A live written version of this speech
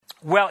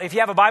Well, if you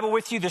have a Bible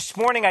with you this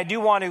morning, I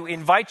do want to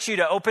invite you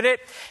to open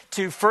it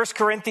to 1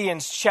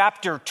 Corinthians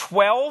chapter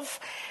 12.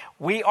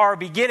 We are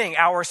beginning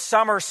our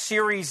summer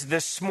series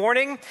this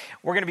morning.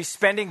 We're going to be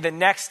spending the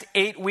next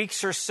 8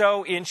 weeks or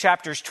so in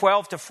chapters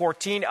 12 to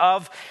 14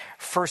 of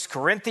 1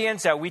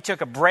 Corinthians. We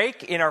took a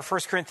break in our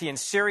 1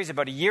 Corinthians series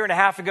about a year and a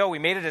half ago. We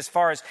made it as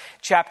far as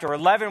chapter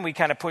 11. We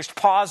kind of pushed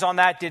pause on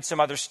that, did some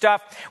other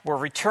stuff. We're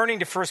returning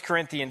to 1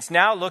 Corinthians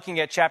now,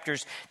 looking at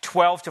chapters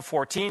 12 to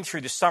 14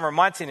 through the summer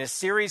months in a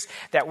series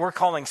that we're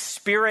calling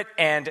Spirit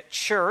and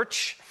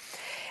Church.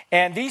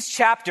 And these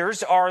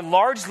chapters are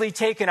largely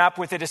taken up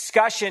with a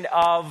discussion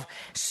of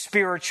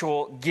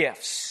spiritual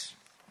gifts.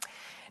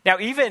 Now,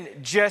 even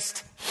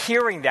just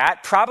hearing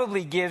that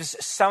probably gives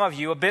some of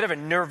you a bit of a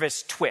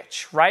nervous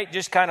twitch, right?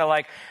 Just kind of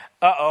like,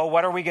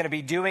 what are we going to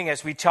be doing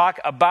as we talk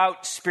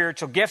about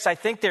spiritual gifts? I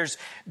think there's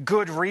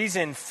good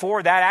reason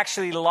for that.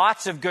 Actually,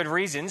 lots of good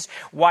reasons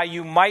why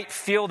you might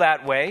feel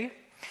that way.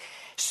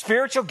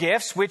 Spiritual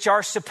gifts, which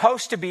are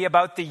supposed to be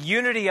about the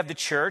unity of the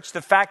church,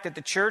 the fact that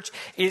the church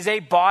is a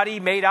body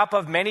made up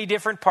of many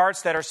different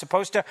parts that are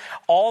supposed to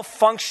all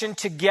function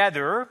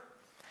together.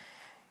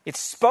 It's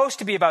supposed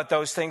to be about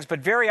those things, but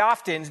very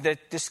often the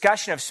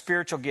discussion of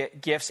spiritual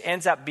gifts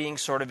ends up being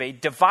sort of a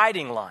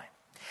dividing line.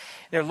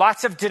 There are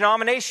lots of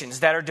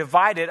denominations that are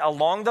divided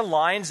along the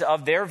lines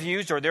of their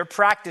views or their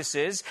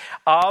practices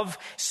of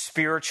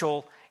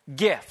spiritual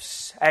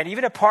gifts. And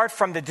even apart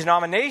from the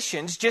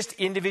denominations, just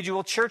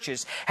individual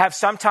churches have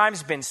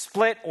sometimes been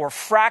split or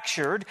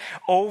fractured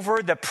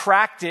over the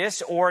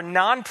practice or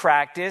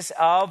non-practice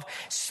of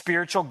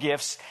spiritual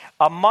gifts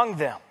among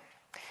them.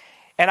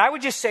 And I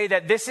would just say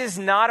that this is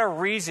not a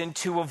reason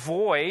to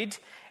avoid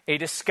a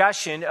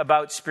discussion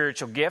about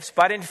spiritual gifts,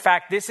 but in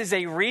fact, this is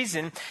a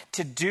reason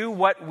to do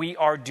what we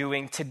are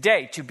doing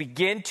today, to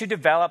begin to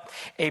develop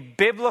a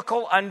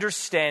biblical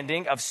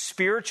understanding of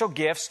spiritual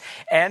gifts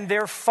and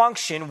their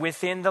function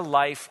within the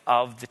life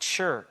of the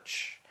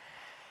church.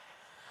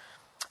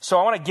 So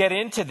I want to get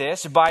into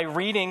this by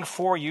reading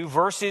for you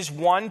verses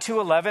 1 to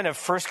 11 of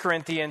 1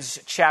 Corinthians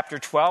chapter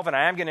 12, and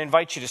I am going to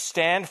invite you to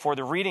stand for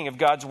the reading of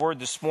God's word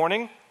this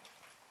morning.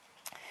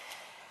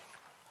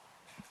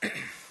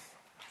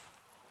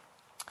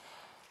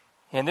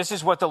 And this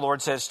is what the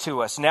Lord says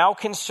to us. Now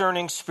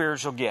concerning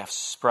spiritual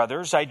gifts,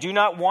 brothers, I do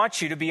not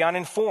want you to be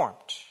uninformed.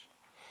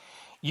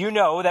 You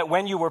know that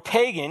when you were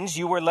pagans,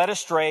 you were led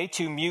astray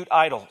to mute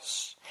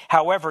idols.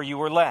 However, you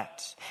were led.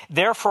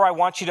 Therefore, I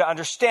want you to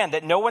understand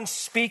that no one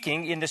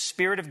speaking in the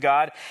Spirit of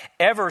God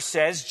ever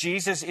says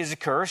Jesus is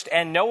accursed,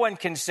 and no one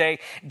can say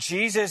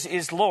Jesus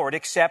is Lord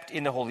except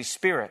in the Holy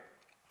Spirit.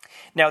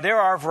 Now,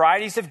 there are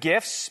varieties of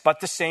gifts,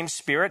 but the same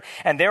Spirit,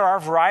 and there are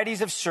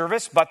varieties of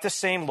service, but the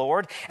same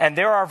Lord, and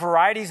there are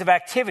varieties of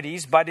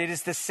activities, but it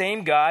is the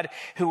same God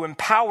who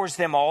empowers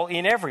them all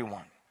in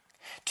everyone.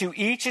 To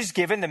each is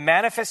given the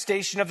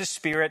manifestation of the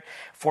Spirit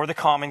for the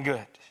common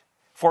good.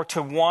 For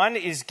to one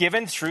is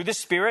given through the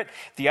Spirit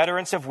the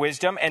utterance of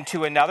wisdom, and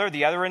to another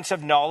the utterance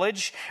of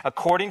knowledge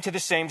according to the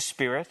same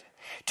Spirit.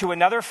 To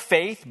another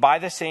faith by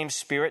the same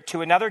Spirit,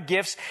 to another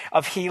gifts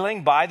of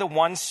healing by the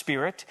one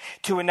Spirit,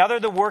 to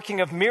another the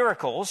working of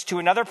miracles, to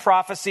another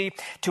prophecy,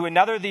 to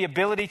another the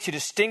ability to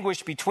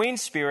distinguish between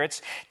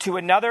spirits, to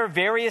another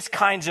various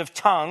kinds of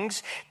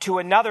tongues, to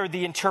another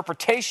the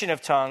interpretation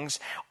of tongues.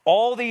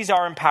 All these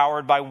are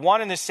empowered by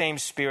one and the same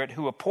Spirit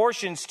who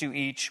apportions to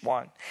each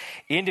one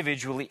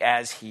individually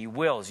as he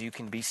wills. You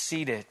can be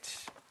seated.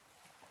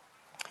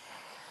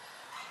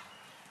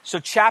 So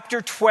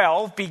chapter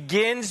 12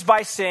 begins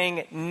by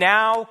saying,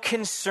 now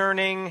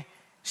concerning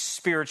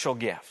spiritual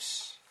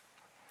gifts.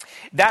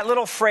 That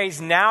little phrase,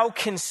 now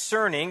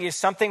concerning, is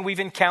something we've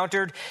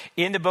encountered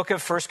in the book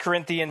of 1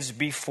 Corinthians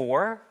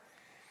before.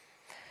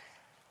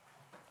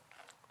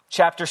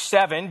 Chapter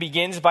 7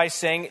 begins by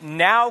saying,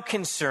 now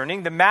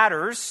concerning the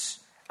matters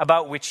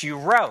about which you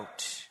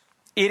wrote.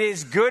 It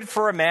is good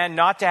for a man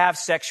not to have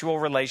sexual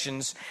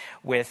relations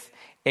with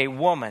a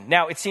woman.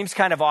 Now, it seems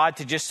kind of odd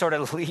to just sort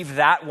of leave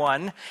that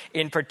one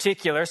in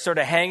particular, sort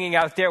of hanging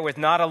out there with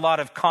not a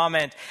lot of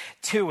comment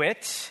to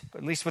it,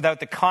 at least without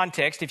the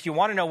context. If you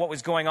want to know what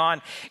was going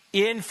on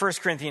in 1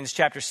 Corinthians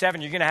chapter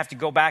 7, you're going to have to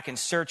go back and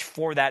search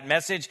for that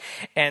message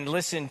and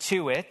listen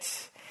to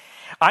it.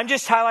 I'm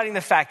just highlighting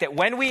the fact that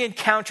when we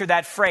encounter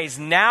that phrase,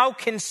 now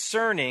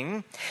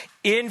concerning,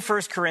 in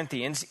 1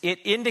 Corinthians, it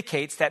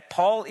indicates that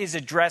Paul is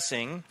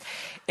addressing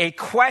a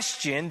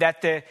question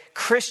that the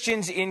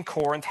Christians in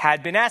Corinth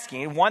had been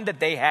asking, and one that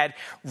they had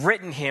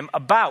written him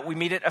about. We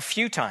meet it a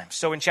few times.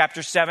 So in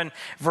chapter 7,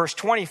 verse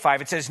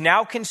 25, it says,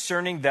 now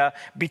concerning the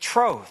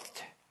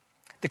betrothed.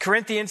 The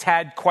Corinthians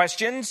had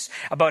questions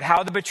about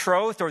how the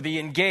betrothed or the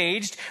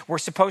engaged were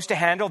supposed to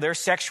handle their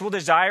sexual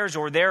desires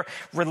or their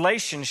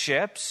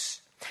relationships.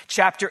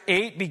 Chapter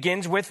 8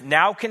 begins with,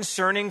 now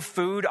concerning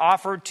food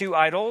offered to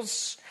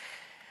idols.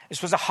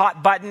 This was a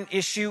hot button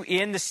issue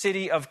in the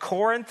city of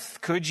Corinth.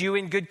 Could you,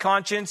 in good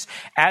conscience,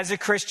 as a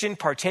Christian,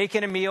 partake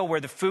in a meal where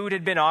the food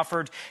had been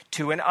offered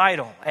to an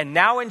idol? And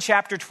now in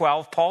chapter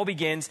 12, Paul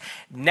begins,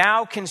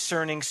 now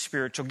concerning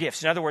spiritual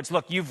gifts. In other words,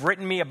 look, you've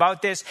written me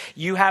about this.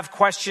 You have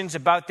questions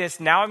about this.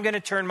 Now I'm going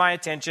to turn my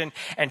attention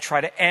and try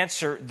to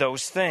answer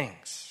those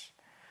things.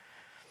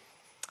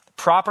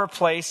 Proper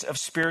place of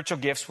spiritual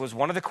gifts was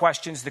one of the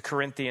questions the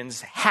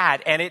Corinthians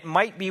had, and it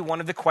might be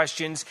one of the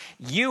questions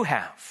you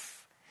have.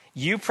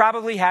 You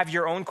probably have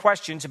your own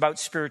questions about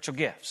spiritual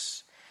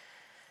gifts.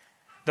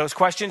 Those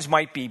questions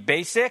might be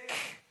basic.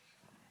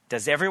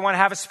 Does everyone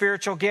have a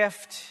spiritual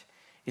gift?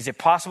 Is it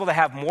possible to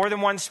have more than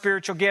one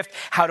spiritual gift?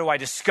 How do I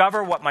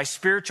discover what my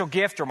spiritual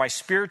gift or my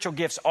spiritual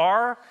gifts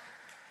are?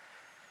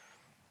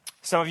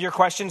 Some of your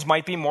questions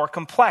might be more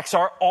complex.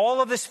 Are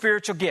all of the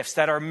spiritual gifts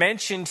that are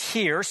mentioned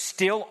here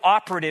still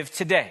operative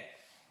today?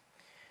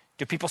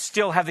 Do people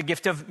still have the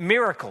gift of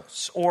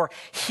miracles or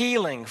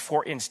healing,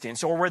 for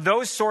instance? Or were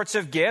those sorts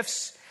of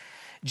gifts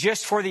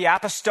just for the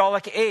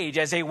apostolic age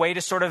as a way to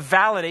sort of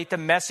validate the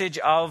message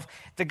of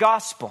the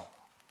gospel?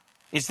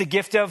 Is the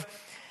gift of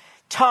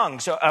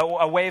tongues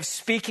a way of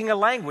speaking a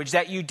language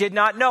that you did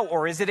not know?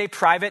 Or is it a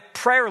private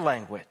prayer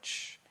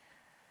language?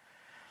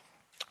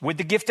 Would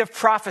the gift of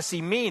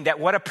prophecy mean that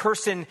what a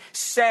person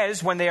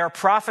says when they are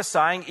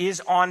prophesying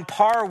is on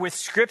par with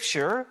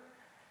Scripture?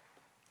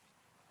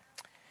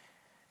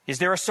 Is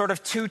there a sort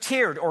of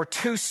two-tiered or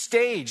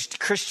two-staged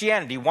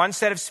Christianity? One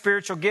set of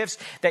spiritual gifts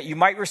that you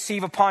might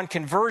receive upon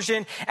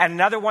conversion, and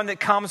another one that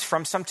comes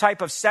from some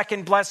type of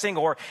second blessing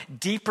or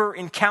deeper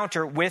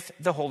encounter with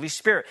the Holy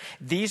Spirit.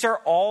 These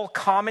are all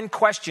common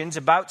questions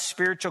about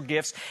spiritual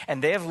gifts,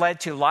 and they have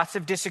led to lots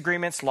of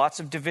disagreements, lots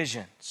of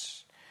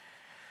divisions.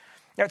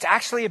 Now, it's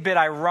actually a bit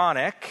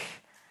ironic,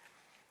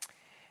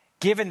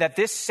 given that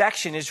this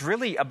section is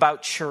really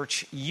about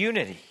church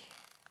unity.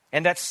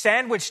 And that's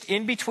sandwiched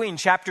in between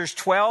chapters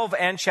 12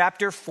 and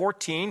chapter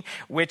 14,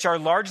 which are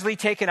largely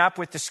taken up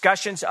with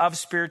discussions of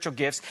spiritual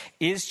gifts,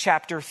 is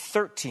chapter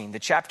 13, the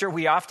chapter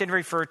we often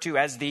refer to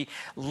as the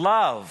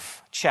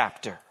love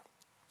chapter.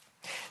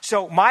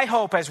 So my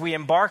hope as we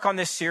embark on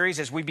this series,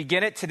 as we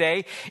begin it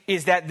today,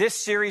 is that this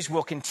series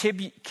will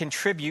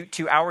contribute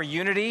to our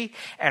unity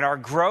and our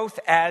growth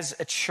as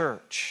a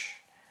church.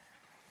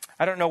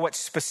 I don't know what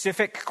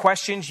specific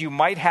questions you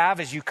might have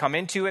as you come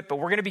into it, but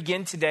we're going to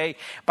begin today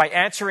by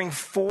answering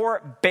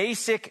 4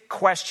 basic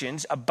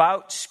questions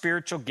about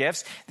spiritual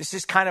gifts. This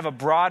is kind of a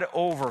broad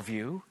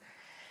overview.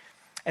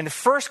 And the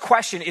first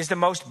question is the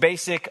most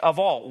basic of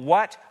all.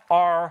 What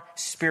are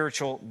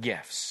spiritual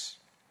gifts?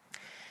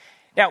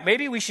 Now,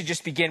 maybe we should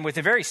just begin with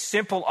a very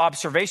simple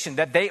observation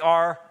that they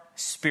are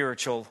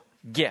spiritual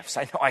gifts.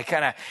 I know I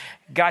kind of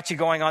got you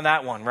going on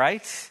that one,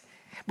 right?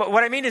 But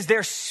what I mean is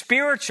they're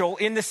spiritual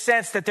in the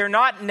sense that they're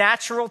not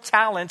natural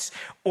talents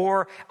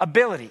or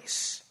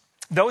abilities.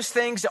 Those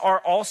things are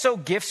also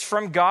gifts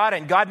from God,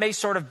 and God may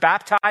sort of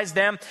baptize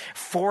them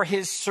for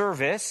his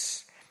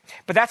service.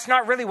 But that's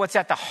not really what's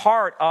at the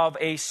heart of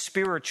a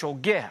spiritual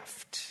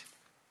gift.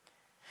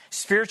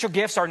 Spiritual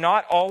gifts are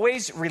not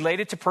always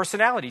related to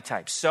personality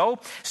types. So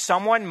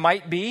someone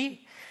might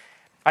be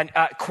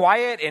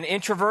quiet and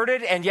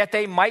introverted, and yet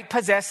they might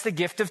possess the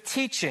gift of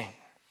teaching.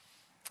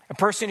 A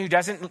person who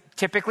doesn't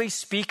typically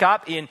speak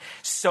up in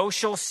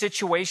social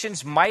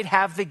situations might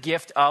have the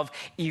gift of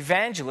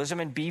evangelism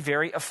and be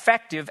very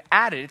effective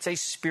at it. It's a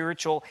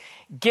spiritual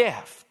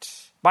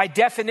gift. By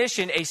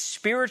definition, a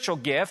spiritual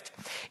gift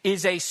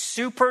is a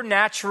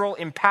supernatural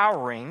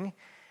empowering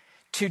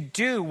to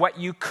do what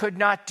you could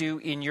not do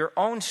in your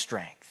own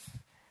strength.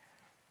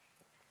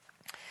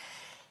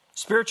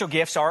 Spiritual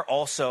gifts are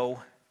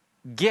also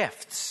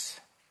gifts.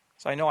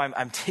 So I know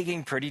I'm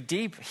digging pretty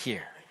deep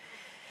here.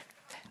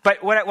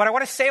 But what I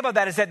want to say about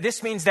that is that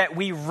this means that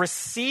we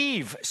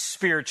receive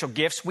spiritual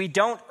gifts. We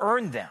don't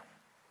earn them.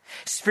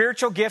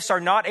 Spiritual gifts are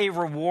not a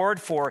reward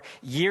for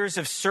years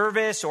of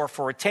service or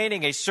for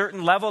attaining a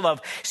certain level of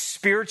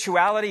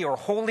spirituality or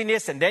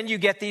holiness, and then you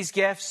get these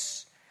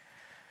gifts.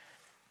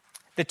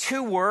 The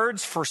 2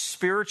 words for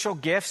spiritual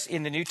gifts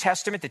in the New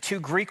Testament, the 2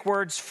 Greek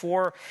words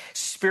for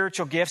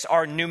spiritual gifts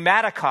are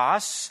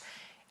pneumatikos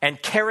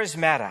and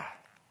charismata.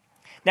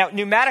 Now,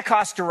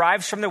 pneumatikos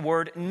derives from the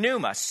word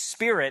pneuma,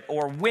 spirit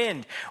or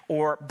wind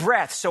or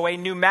breath. So a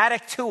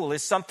pneumatic tool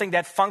is something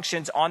that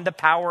functions on the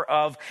power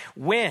of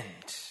wind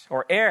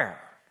or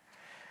air.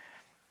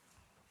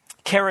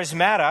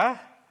 Charismata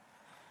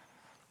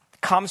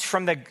comes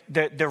from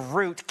the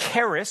root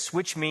charis,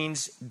 which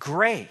means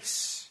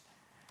grace.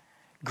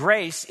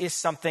 Grace is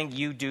something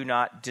you do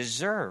not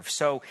deserve.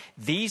 So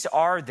these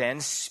are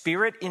then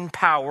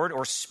spirit-empowered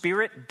or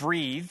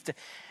spirit-breathed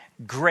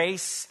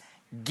grace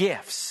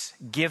gifts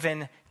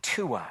given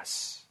to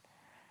us.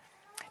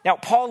 Now,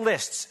 Paul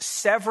lists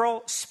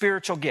several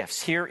spiritual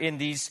gifts here in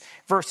these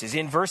verses.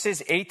 In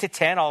verses 8 to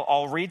 10,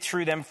 I'll read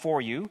through them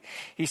for you.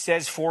 He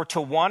says, "For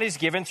to one is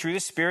given through the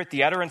Spirit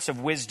the utterance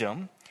of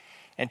wisdom,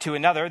 and to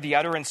another the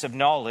utterance of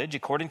knowledge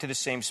according to the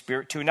same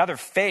Spirit, to another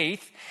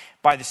faith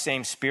by the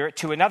same Spirit,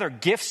 to another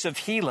gifts of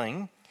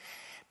healing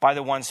by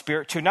the one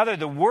Spirit, to another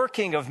the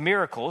working of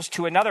miracles,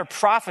 to another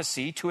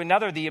prophecy, to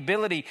another the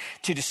ability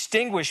to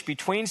distinguish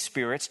between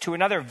spirits, to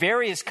another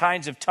various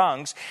kinds of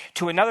tongues,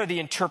 to another the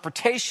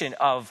interpretation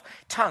of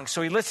tongues.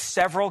 So he lists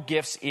several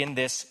gifts in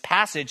this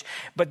passage,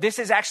 but this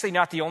is actually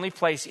not the only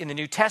place in the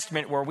New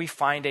Testament where we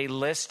find a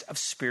list of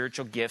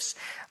spiritual gifts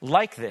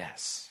like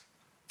this.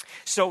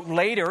 So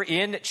later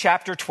in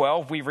chapter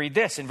 12, we read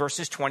this in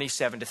verses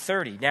 27 to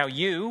 30. Now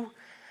you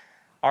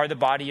are the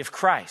body of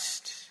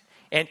Christ,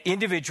 and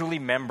individually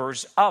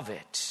members of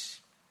it.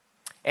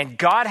 And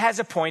God has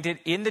appointed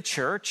in the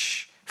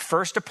church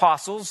first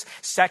apostles,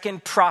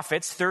 second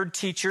prophets, third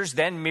teachers,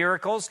 then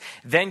miracles,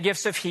 then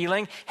gifts of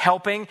healing,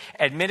 helping,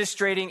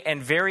 administrating,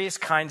 and various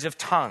kinds of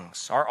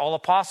tongues. Are all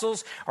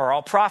apostles? Are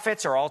all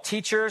prophets? Are all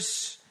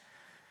teachers?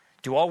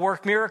 Do all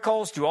work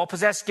miracles? Do all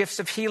possess gifts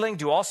of healing?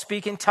 Do all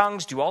speak in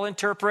tongues? Do all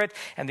interpret?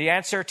 And the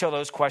answer to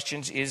those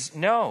questions is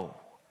no.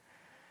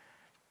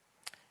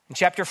 In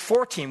chapter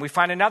 14, we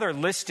find another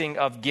listing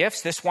of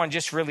gifts. This one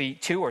just really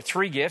 2 or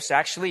 3 gifts.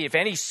 Actually, if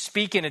any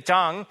speak in a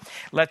tongue,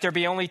 let there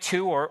be only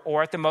 2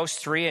 or at the most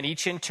 3, and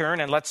each in turn,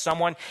 and let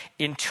someone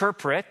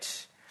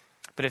interpret.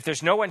 But if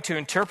there's no one to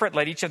interpret,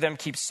 let each of them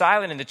keep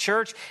silent in the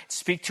church,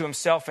 speak to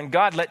himself and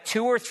God. Let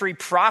 2 or 3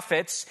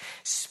 prophets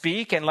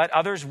speak, and let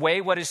others weigh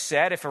what is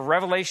said. If a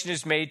revelation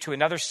is made to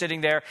another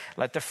sitting there,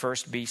 let the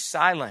first be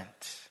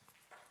silent.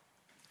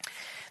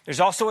 There's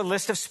also a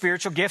list of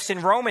spiritual gifts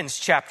in Romans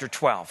chapter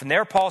 12. And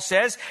there Paul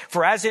says,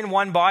 for as in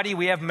one body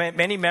we have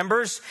many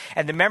members,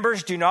 and the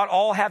members do not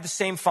all have the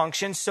same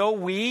function, so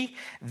we,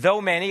 though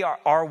many,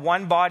 are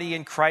one body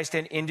in Christ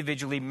and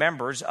individually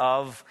members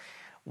of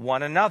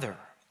one another.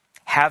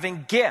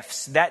 Having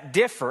gifts that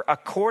differ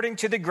according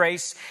to the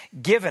grace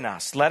given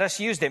us, let us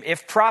use them.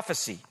 If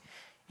prophecy,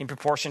 in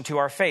proportion to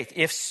our faith.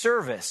 If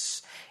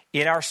service,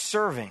 in our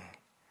serving.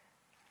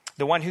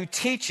 The one who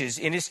teaches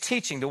in his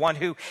teaching, the one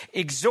who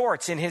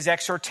exhorts in his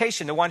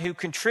exhortation, the one who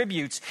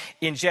contributes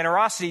in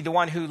generosity, the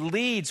one who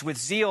leads with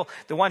zeal,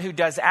 the one who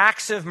does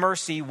acts of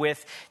mercy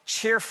with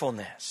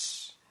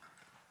cheerfulness.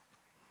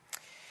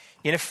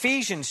 In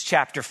Ephesians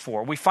chapter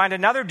 4, we find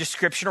another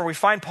description, or we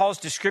find Paul's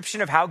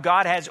description of how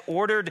God has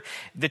ordered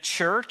the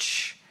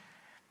church.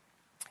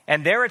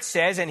 And there it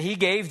says, and he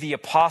gave the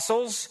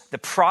apostles, the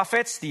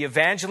prophets, the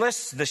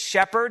evangelists, the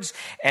shepherds,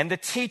 and the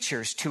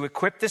teachers to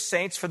equip the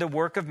saints for the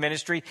work of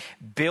ministry,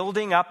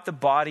 building up the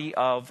body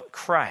of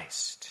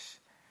Christ.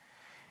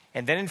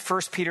 And then in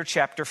 1 Peter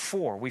chapter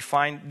 4, we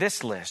find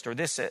this list, or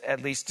this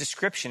at least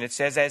description. It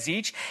says, as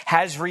each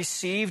has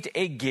received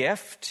a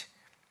gift,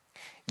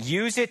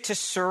 use it to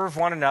serve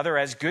one another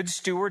as good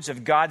stewards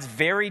of God's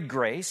varied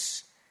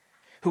grace.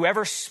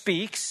 Whoever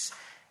speaks,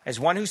 as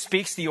one who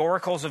speaks the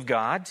oracles of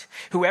God.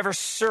 Whoever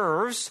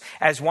serves,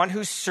 as one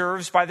who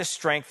serves by the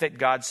strength that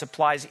God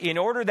supplies, in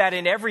order that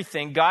in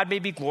everything God may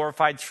be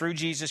glorified through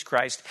Jesus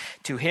Christ.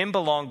 To him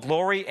belong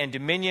glory and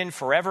dominion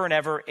forever and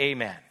ever.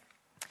 Amen.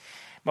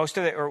 Most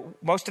of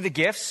the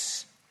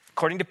gifts,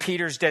 according to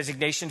Peter's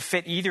designation,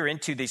 fit either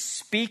into the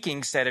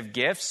speaking set of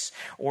gifts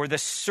or the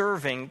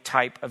serving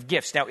type of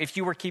gifts. Now, if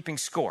you were keeping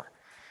score,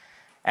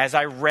 as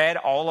I read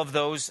all of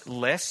those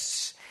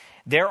lists,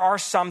 there are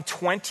some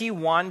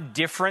 21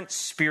 different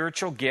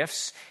spiritual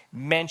gifts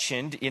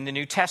mentioned in the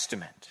New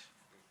Testament.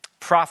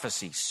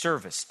 Prophecy,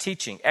 service,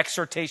 teaching,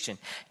 exhortation,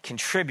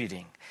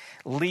 contributing,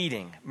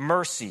 leading,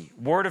 mercy,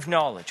 word of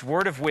knowledge,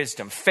 word of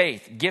wisdom,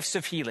 faith, gifts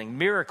of healing,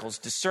 miracles,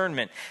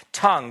 discernment,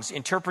 tongues,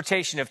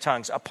 interpretation of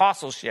tongues,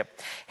 apostleship,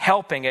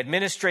 helping,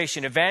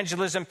 administration,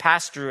 evangelism,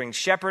 pastoring,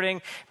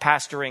 shepherding,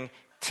 pastoring,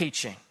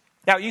 teaching.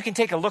 Now, you can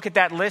take a look at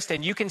that list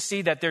and you can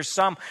see that there's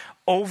some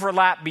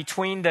overlap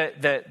between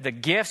the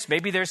gifts.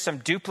 Maybe there's some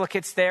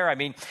duplicates there. I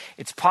mean,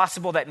 it's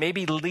possible that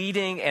maybe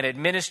leading and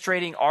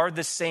administrating are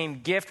the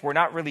same gift. We're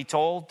not really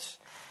told.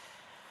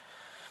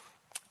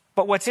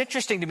 But what's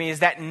interesting to me is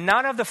that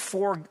none of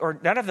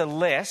the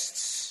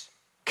lists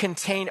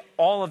contain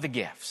all of the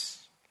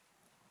gifts.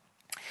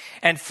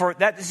 And for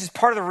that, this is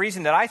part of the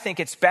reason that I think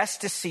it's best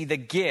to see the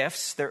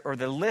gifts or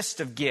the list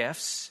of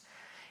gifts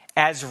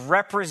as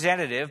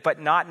representative,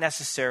 but not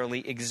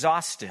necessarily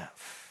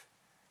exhaustive.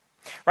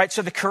 Right?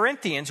 So the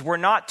Corinthians were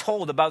not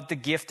told about the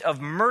gift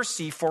of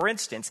mercy, for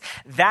instance.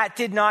 That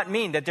did not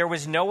mean that there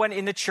was no one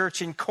in the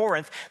church in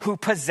Corinth who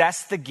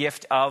possessed the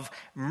gift of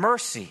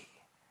mercy.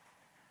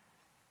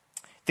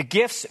 The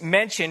gifts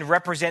mentioned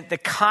represent the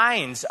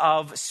kinds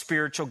of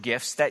spiritual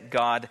gifts that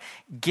God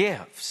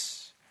gives.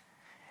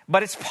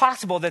 But it's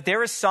possible that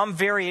there is some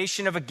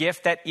variation of a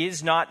gift that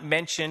is not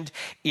mentioned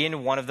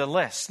in one of the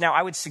lists. Now,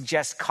 I would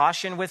suggest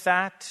caution with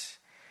that.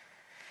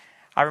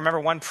 I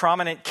remember one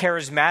prominent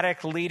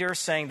charismatic leader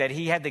saying that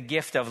he had the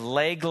gift of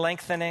leg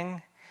lengthening.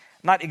 I'm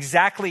not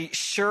exactly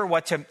sure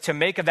what to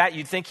make of that.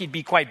 You'd think he'd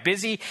be quite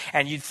busy,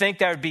 and you'd think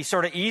that would be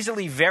sort of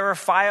easily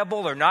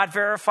verifiable or not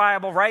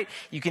verifiable, right?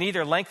 You can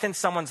either lengthen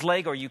someone's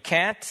leg or you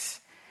can't.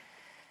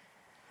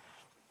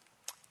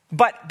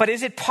 But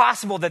is it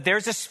possible that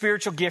there's a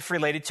spiritual gift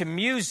related to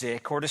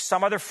music or to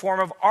some other form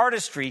of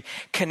artistry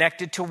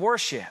connected to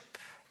worship?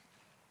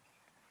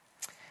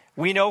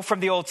 We know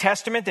from the Old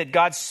Testament that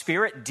God's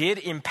Spirit did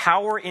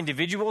empower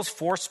individuals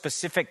for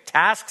specific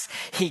tasks.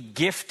 He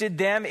gifted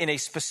them in a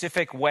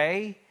specific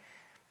way.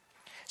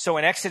 So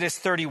in Exodus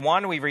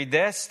 31, we read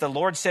this: the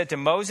Lord said to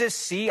Moses,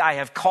 "See, I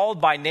have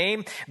called by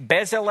name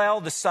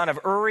Bezalel, the son of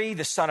Uri,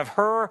 the son of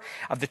Hur,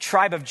 of the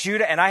tribe of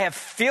Judah, and I have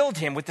filled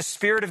him with the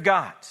Spirit of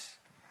God,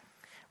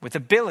 with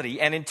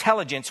ability and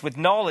intelligence, with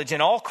knowledge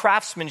and all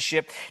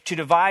craftsmanship, to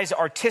devise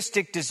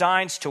artistic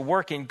designs, to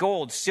work in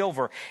gold,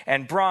 silver,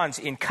 and bronze,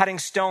 in cutting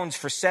stones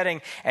for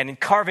setting, and in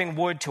carving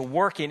wood, to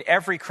work in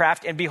every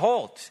craft. And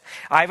behold,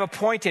 I have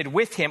appointed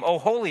with him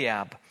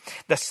Oholiab,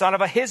 the son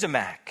of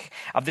Ahisamach,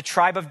 of the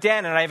tribe of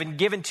Dan, and I have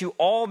given to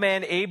all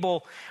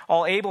able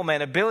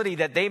men ability,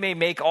 that they may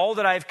make all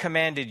that I have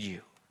commanded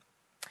you."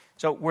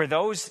 So were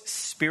those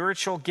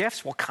spiritual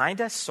gifts? Well, kind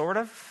of, sort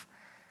of.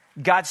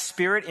 God's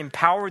Spirit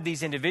empowered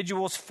these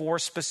individuals for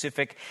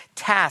specific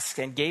tasks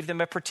and gave them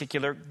a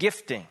particular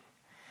gifting.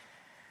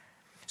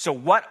 So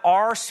what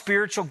are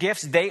spiritual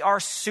gifts? They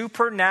are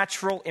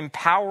supernatural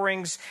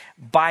empowerings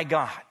by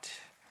God.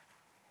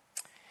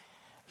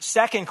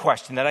 Second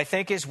question that I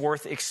think is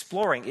worth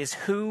exploring is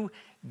who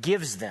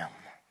gives them?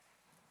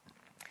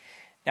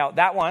 Now,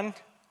 that one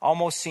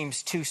almost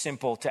seems too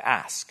simple to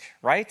ask,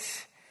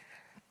 right?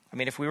 I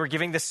mean, if we were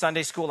giving the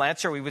Sunday school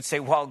answer, we would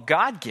say, well,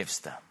 God gives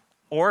them.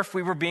 Or if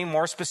we were being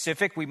more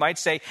specific, we might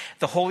say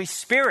the Holy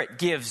Spirit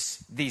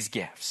gives these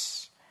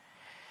gifts.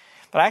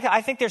 But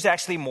I think there's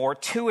actually more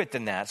to it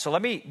than that. So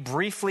let me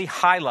briefly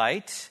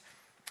highlight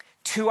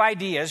two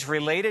ideas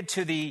related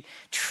to the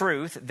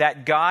truth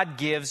that God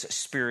gives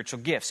spiritual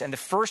gifts. And the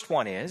first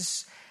one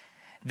is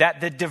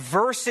that the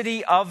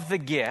diversity of the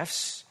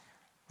gifts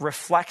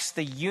reflects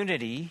the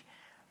unity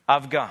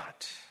of God.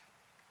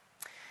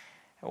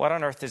 What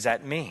on earth does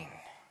that mean?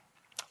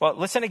 Well,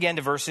 listen again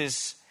to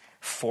verses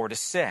 4 to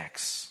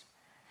 6.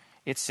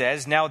 It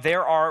says, "Now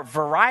there are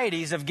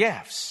varieties of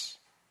gifts,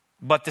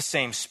 but the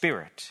same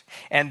Spirit.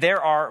 And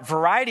there are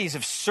varieties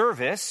of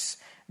service,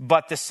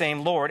 but the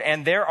same Lord.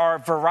 And there are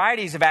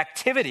varieties of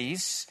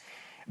activities,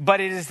 but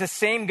it is the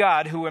same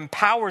God who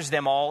empowers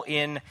them all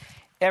in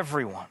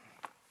everyone."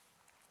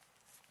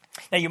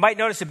 Now, you might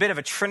notice a bit of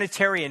a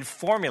Trinitarian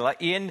formula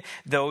in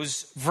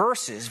those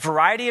verses.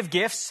 Variety of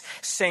gifts,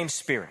 same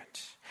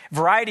Spirit.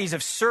 Varieties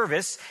of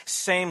service,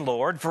 same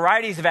Lord.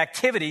 Varieties of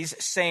activities,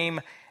 same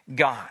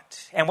God.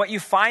 And what you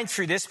find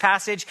through this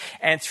passage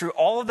and through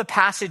all of the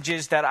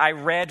passages that I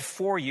read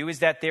for you is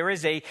that there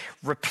is a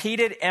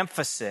repeated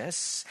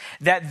emphasis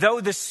that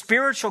though the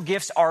spiritual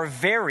gifts are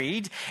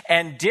varied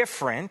and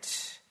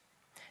different,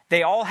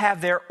 they all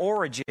have their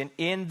origin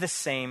in the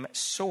same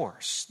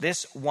source,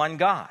 this one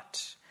God.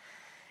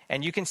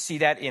 And you can see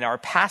that in our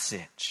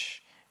passage.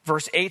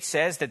 Verse 8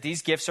 says that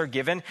these gifts are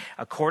given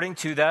according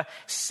to the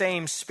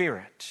same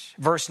Spirit.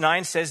 Verse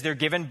 9 says they're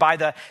given by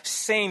the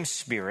same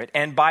Spirit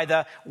and by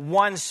the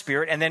one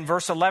Spirit. And then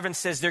verse 11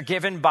 says they're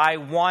given by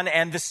one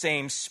and the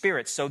same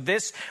Spirit. So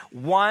this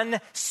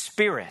one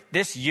Spirit,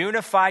 this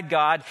unified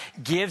God,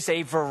 gives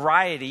a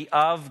variety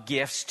of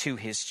gifts to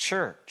his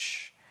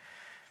church.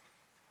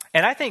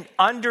 And I think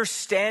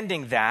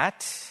understanding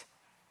that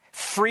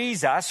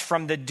frees us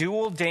from the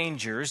dual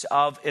dangers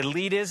of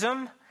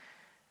elitism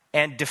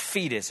and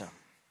defeatism.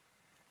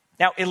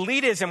 Now,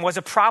 elitism was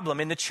a problem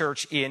in the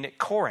church in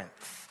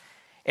Corinth,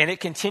 and it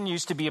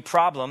continues to be a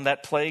problem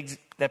that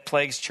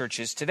plagues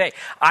churches today.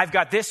 I've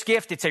got this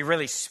gift, it's a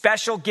really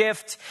special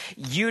gift,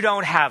 you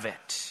don't have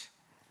it.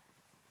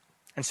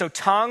 And so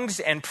tongues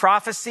and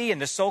prophecy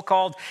and the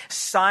so-called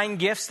sign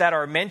gifts that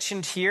are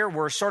mentioned here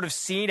were sort of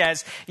seen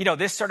as,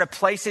 this sort of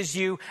places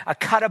you a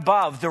cut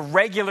above the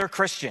regular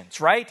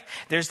Christians, right?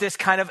 There's this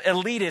kind of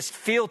elitist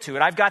feel to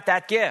it. I've got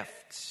that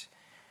gift.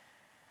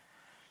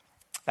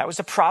 That was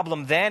a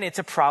problem then, it's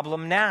a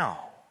problem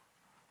now.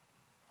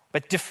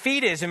 But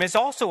defeatism is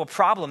also a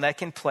problem that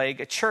can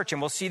plague a church,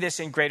 and we'll see this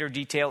in greater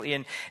detail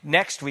in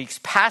next week's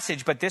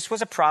passage, but this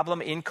was a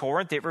problem in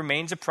Corinth. It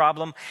remains a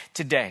problem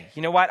today.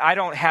 You know what? I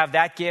don't have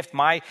that gift.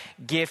 My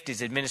gift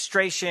is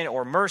administration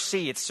or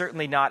mercy. It's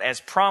certainly not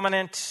as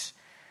prominent.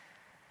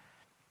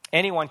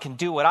 Anyone can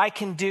do what I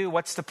can do.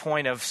 What's the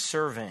point of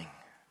serving?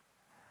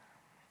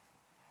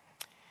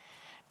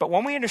 But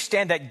when we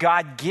understand that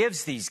God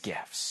gives these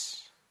gifts,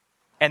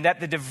 and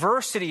that the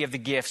diversity of the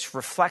gifts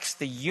reflects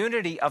the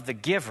unity of the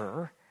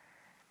giver,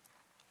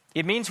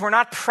 it means we're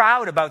not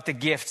proud about the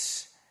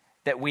gifts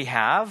that we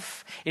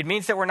have. It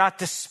means that we're not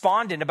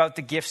despondent about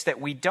the gifts that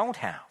we don't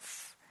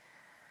have.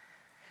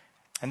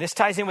 And this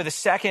ties in with the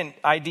second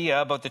idea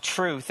about the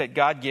truth that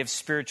God gives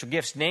spiritual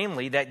gifts,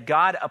 namely that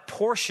God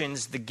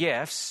apportions the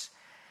gifts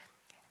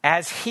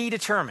as he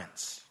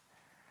determines.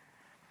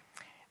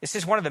 This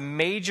is one of the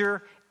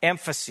major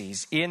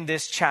emphases in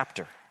this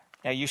chapter.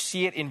 Now, you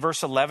see it in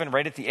verse 11,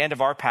 right at the end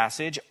of our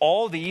passage.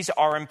 All these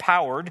are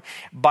empowered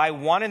by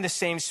one and the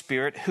same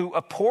Spirit, who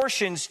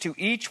apportions to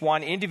each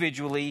one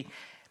individually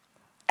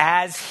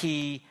as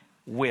he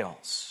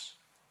wills.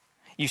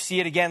 You see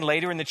it again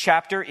later in the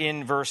chapter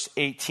in verse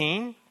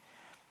 18,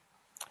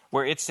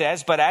 where it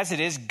says, "But as it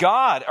is,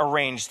 God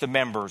arranged the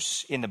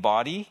members in the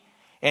body,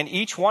 and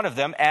each one of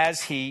them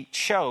as he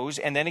chose.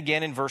 And then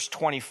again in verse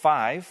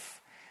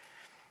 25,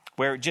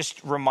 where it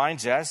just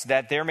reminds us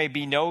that there may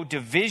be no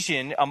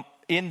division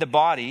in the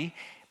body,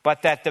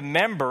 but that the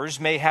members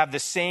may have the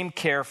same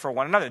care for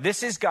one another.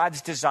 This is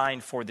God's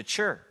design for the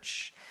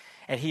church,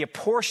 and he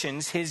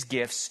apportions his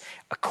gifts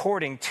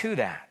according to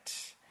that,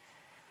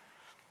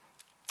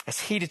 as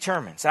he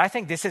determines. I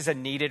think this is a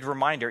needed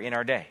reminder in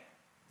our day,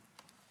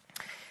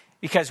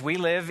 because we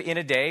live in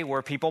a day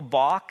where people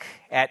balk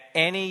at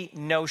any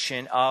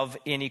notion of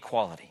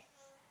inequality,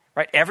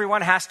 right?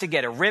 Everyone has to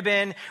get a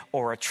ribbon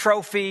or a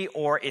trophy,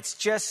 or it's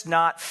just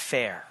not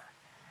fair.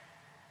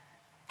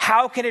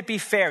 How can it be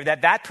fair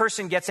that that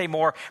person gets a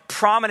more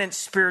prominent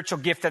spiritual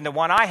gift than the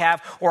one I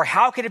have? Or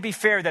how can it be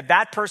fair that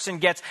that person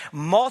gets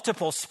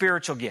multiple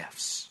spiritual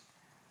gifts?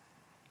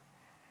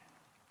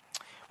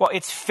 Well,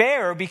 it's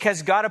fair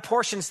because God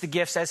apportions the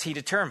gifts as he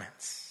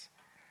determines.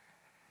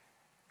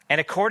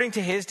 And according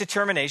to his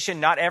determination,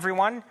 not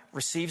everyone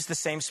receives the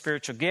same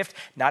spiritual gift.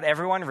 Not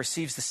everyone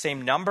receives the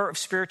same number of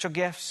spiritual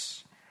gifts.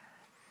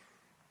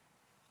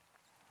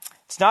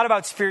 It's not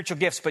about spiritual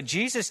gifts, but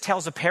Jesus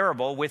tells a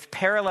parable with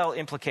parallel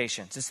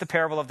implications. It's the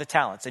parable of the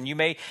talents, and you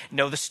may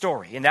know the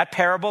story. In that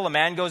parable, a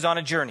man goes on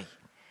a journey,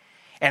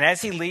 and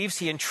as he leaves,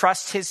 he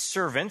entrusts his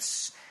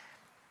servants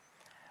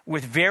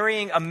with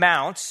varying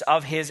amounts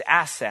of his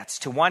assets.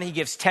 To one, he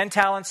gives 10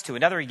 talents. To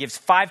another, he gives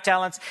 5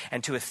 talents.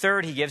 And to a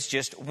third, he gives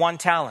just 1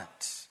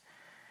 talent.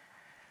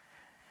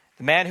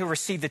 The man who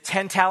received the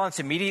 10 talents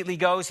immediately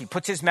goes, he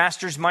puts his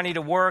master's money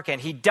to work,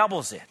 and he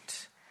doubles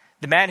it.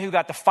 The man who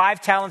got the 5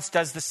 talents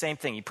does the same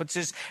thing. He puts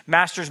his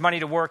master's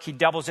money to work, he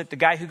doubles it. The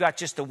guy who got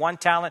just the 1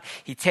 talent,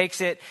 he takes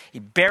it, he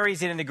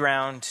buries it in the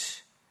ground,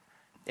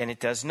 and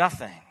it does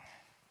nothing.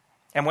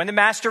 And when the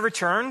master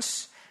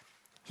returns,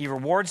 he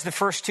rewards the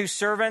first 2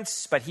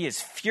 servants, but he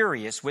is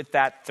furious with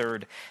that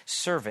third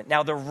servant.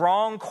 Now, the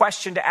wrong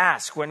question to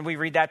ask when we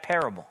read that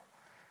parable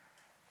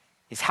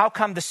is, how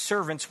come the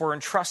servants were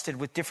entrusted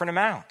with different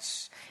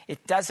amounts?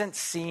 It doesn't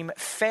seem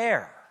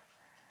fair.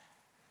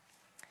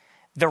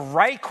 The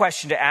right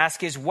question to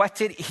ask is, what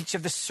did each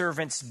of the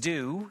servants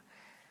do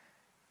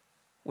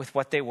with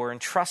what they were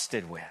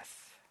entrusted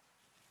with?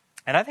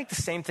 And I think the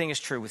same thing is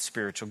true with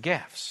spiritual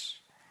gifts.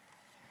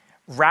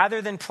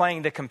 Rather than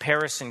playing the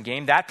comparison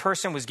game, that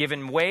person was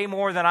given way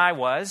more than I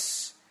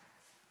was,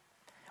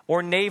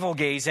 or navel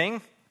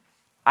gazing,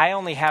 I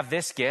only have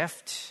this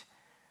gift,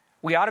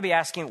 we ought to be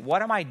asking,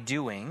 what am I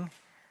doing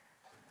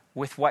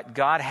with what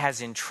God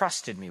has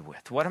entrusted me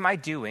with? What am I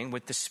doing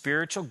with the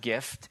spiritual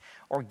gift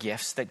or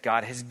gifts that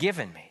God has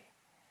given me?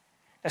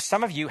 Now,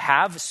 some of you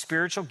have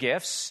spiritual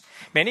gifts.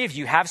 Many of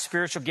you have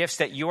spiritual gifts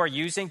that you are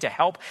using to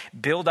help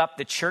build up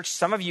the church.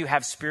 Some of you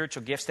have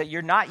spiritual gifts that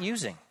you're not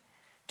using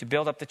to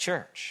build up the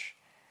church.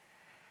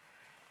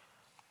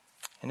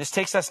 And this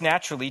takes us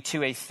naturally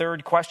to a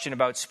third question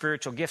about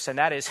spiritual gifts, and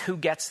that is, who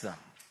gets them?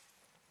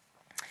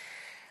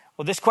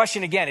 Well, this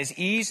question, again, is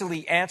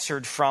easily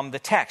answered from the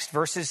text.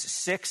 Verses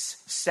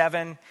 6,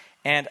 7,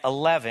 and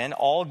 11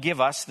 all give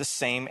us the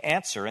same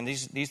answer. And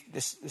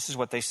this is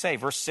what they say.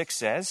 Verse 6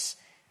 says,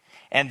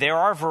 "And there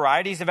are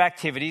varieties of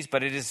activities,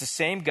 but it is the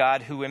same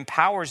God who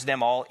empowers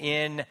them all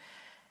in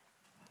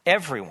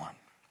everyone."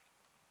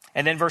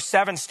 And then verse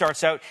 7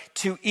 starts out,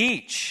 "To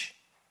each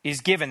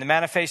is given the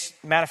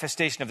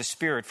manifestation of the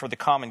Spirit for the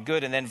common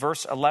good." And then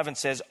verse 11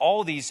 says,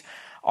 "All these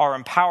are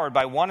empowered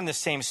by one and the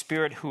same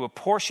Spirit, who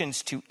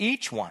apportions to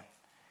each one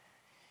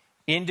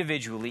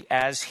individually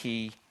as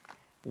he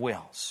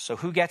wills." So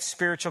who gets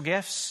spiritual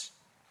gifts?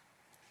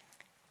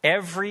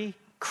 Every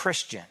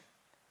Christian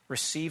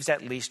receives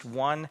at least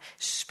one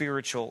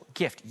spiritual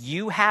gift.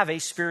 You have a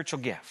spiritual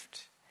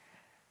gift.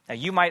 Now,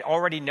 you might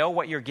already know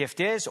what your gift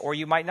is, or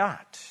you might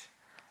not.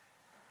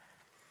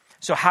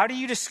 So how do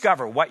you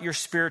discover what your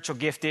spiritual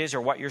gift is or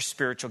what your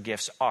spiritual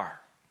gifts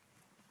are?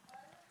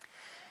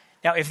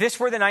 Now, if this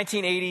were the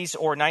 1980s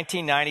or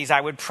 1990s, I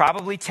would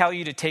probably tell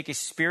you to take a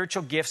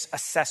spiritual gifts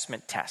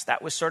assessment test.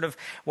 That was sort of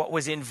what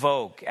was in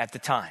vogue at the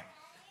time.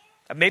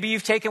 Maybe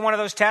you've taken one of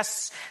those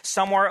tests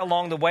somewhere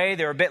along the way.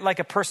 They're a bit like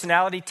a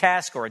personality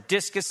test or a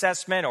DISC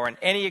assessment or an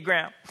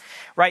Enneagram,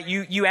 right?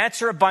 You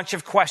answer a bunch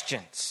of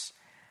questions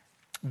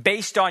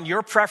based on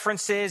your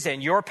preferences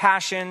and your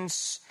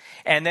passions.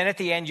 And then at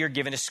the end, you're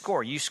given a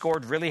score. You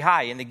scored really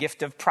high in the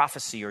gift of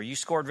prophecy, or you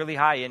scored really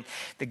high in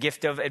the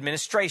gift of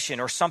administration,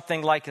 or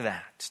something like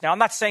that. Now, I'm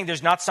not saying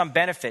there's not some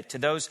benefit to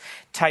those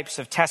types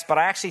of tests, but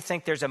I actually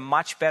think there's a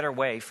much better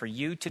way for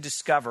you to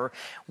discover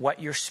what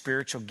your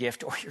spiritual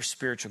gift or your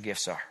spiritual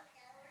gifts are.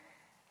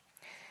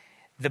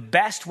 The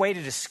best way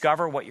to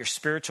discover what your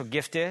spiritual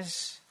gift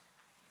is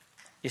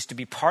to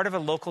be part of a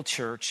local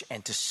church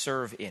and to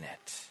serve in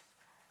it.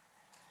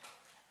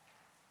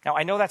 Now,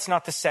 I know that's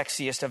not the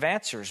sexiest of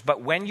answers,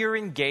 but when you're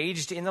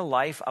engaged in the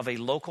life of a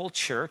local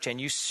church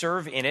and you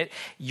serve in it,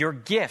 your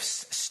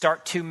gifts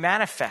start to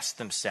manifest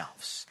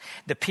themselves.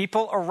 The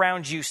people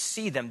around you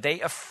see them. They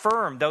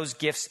affirm those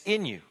gifts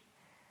in you.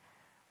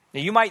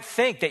 Now, you might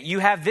think that you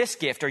have this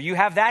gift or you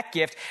have that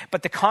gift,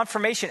 but the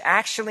confirmation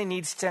actually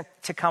needs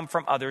to come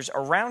from others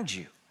around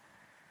you.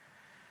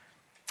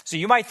 So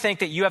you might think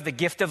that you have the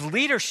gift of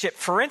leadership,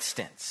 for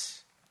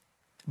instance.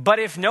 But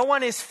if no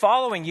one is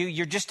following you,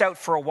 you're just out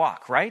for a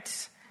walk,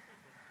 right?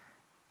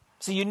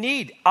 So you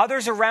need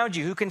others around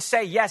you who can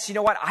say, yes, you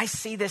know what, I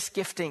see this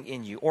gifting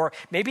in you. Or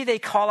maybe they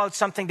call out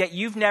something that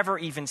you've never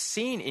even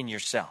seen in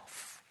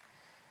yourself.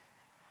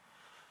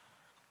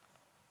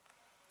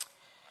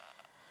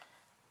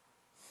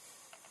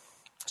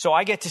 So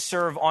I get to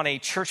serve on a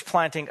church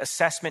planting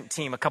assessment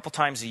team a couple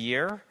times a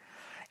year.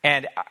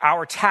 And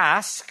our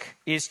task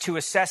is to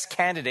assess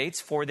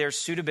candidates for their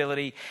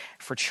suitability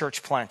for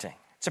church planting.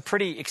 It's a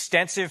pretty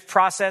extensive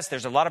process.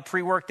 There's a lot of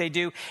pre-work they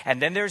do.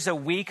 And then there's a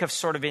week of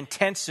sort of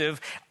intensive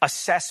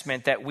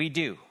assessment that we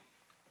do.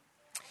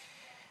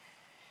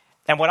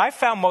 And what I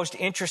found most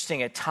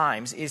interesting at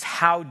times is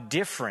how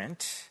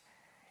different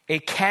a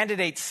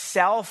candidate's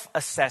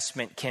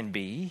self-assessment can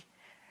be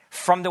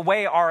from the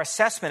way our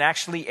assessment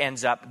actually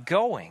ends up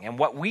going and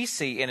what we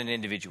see in an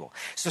individual.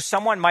 So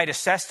someone might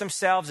assess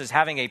themselves as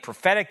having a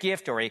prophetic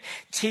gift or a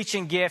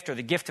teaching gift or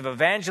the gift of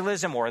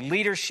evangelism or a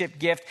leadership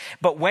gift.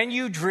 But when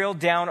you drill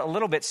down a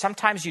little bit,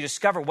 sometimes you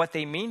discover what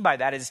they mean by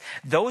that is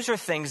those are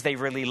things they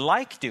really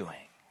like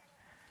doing.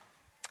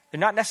 They're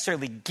not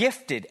necessarily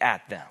gifted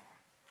at them.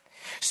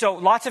 So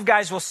lots of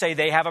guys will say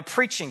they have a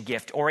preaching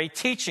gift or a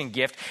teaching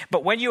gift,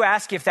 but when you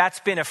ask if that's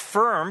been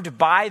affirmed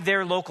by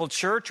their local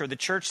church or the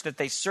church that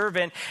they serve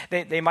in,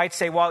 they might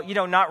say, well,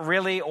 not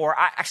really, or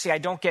I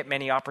don't get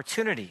many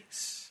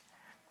opportunities.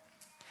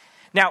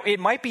 Now, it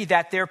might be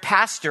that their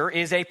pastor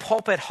is a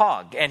pulpit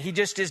hog and he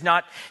just is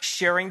not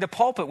sharing the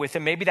pulpit with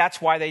them. Maybe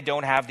that's why they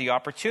don't have the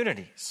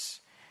opportunities.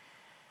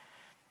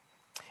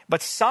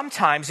 But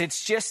sometimes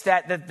it's just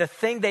that the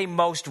thing they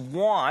most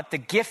want, the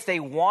gift they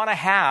want to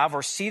have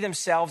or see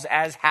themselves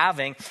as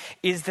having,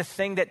 is the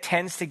thing that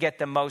tends to get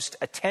the most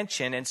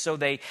attention. And so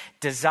they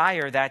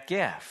desire that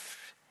gift.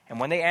 And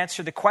when they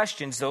answer the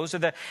questions, those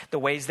are the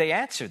ways they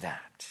answer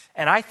that.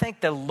 And I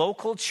think the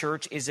local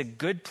church is a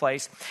good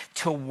place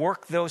to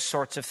work those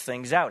sorts of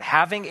things out.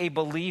 Having a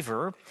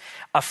believer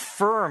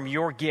affirm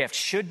your gift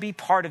should be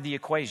part of the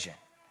equation.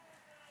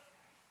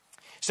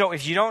 So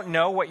if you don't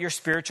know what your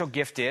spiritual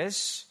gift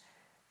is,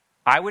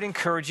 I would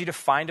encourage you to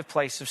find a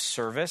place of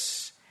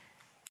service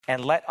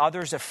and let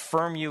others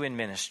affirm you in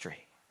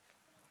ministry.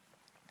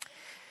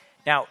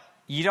 Now,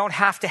 you don't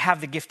have to have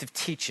the gift of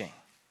teaching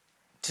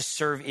to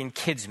serve in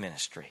kids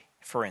ministry,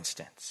 for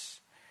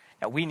instance.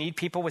 Now, we need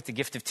people with the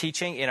gift of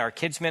teaching in our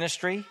kids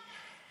ministry,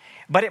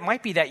 but it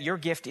might be that your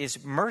gift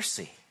is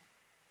mercy.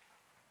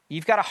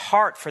 You've got a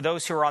heart for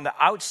those who are on the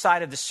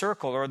outside of the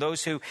circle or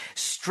those who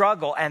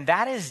struggle, and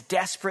that is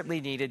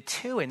desperately needed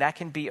too, and that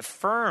can be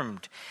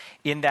affirmed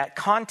in that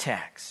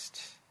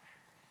context.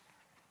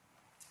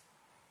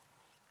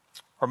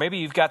 Or maybe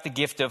you've got the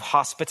gift of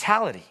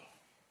hospitality.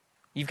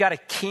 You've got a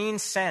keen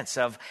sense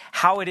of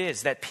how it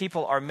is that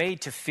people are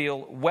made to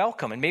feel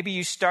welcome. And maybe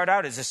you start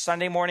out as a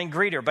Sunday morning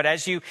greeter, but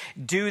as you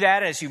do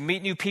that, as you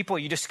meet new people,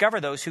 you discover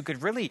those who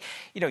could really,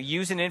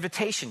 use an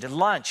invitation to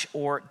lunch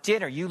or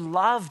dinner. You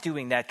love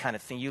doing that kind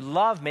of thing. You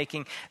love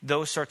making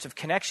those sorts of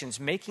connections,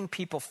 making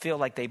people feel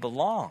like they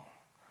belong.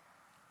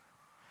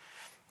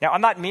 Now, I'm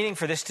not meaning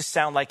for this to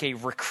sound like a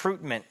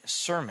recruitment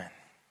sermon.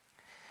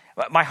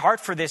 But my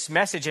heart for this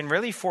message and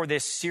really for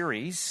this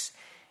series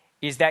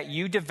is that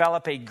you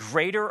develop a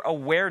greater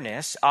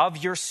awareness of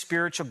your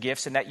spiritual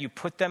gifts and that you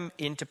put them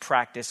into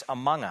practice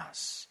among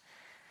us.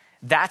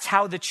 That's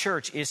how the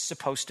church is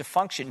supposed to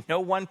function. No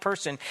one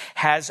person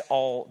has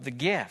all the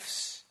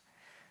gifts.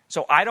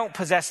 So I don't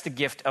possess the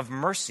gift of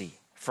mercy,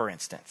 for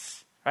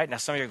instance. Right? Now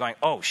some of you are going,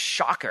 oh,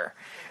 shocker.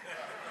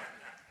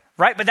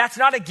 Right? But that's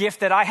not a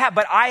gift that I have.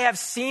 But I have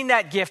seen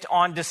that gift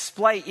on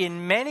display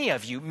in many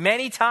of you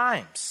many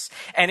times.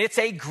 And it's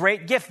a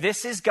great gift.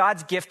 This is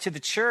God's gift to the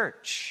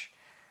church.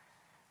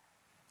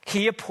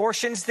 He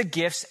apportions the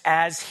gifts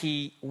as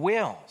he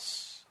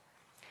wills.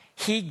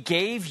 He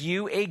gave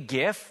you a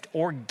gift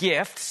or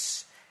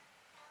gifts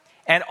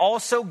and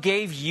also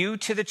gave you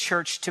to the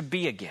church to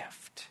be a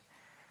gift.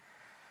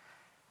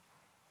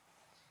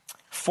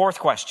 Fourth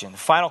question, the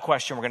final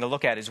question we're going to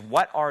look at is,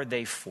 what are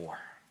they for?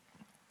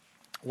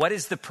 What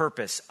is the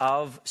purpose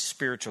of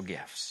spiritual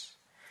gifts?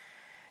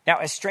 Now,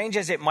 as strange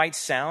as it might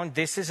sound,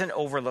 this is an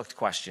overlooked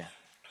question.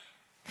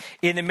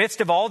 In the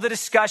midst of all the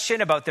discussion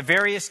about the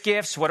various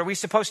gifts, what are we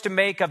supposed to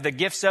make of the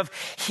gifts of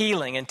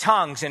healing and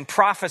tongues and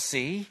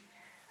prophecy?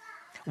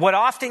 What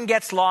often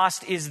gets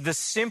lost is the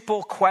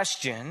simple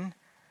question,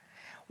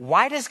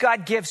 why does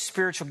God give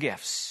spiritual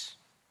gifts?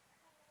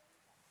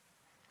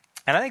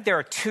 And I think there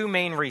are two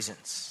main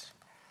reasons.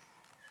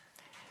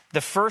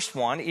 The first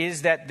one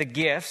is that the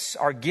gifts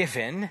are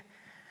given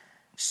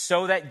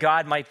so that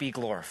God might be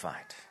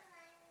glorified.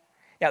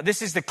 Now,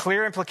 this is the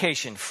clear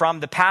implication from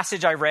the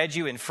passage I read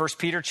you in 1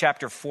 Peter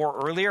chapter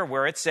 4 earlier,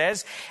 where it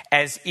says,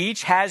 as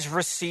each has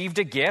received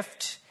a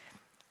gift,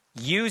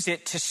 use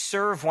it to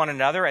serve one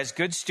another as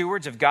good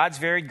stewards of God's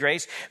varied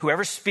grace.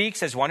 Whoever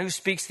speaks as one who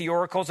speaks the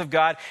oracles of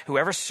God,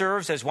 whoever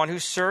serves as one who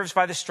serves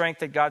by the strength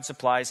that God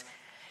supplies.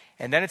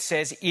 And then it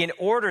says, in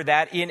order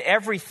that in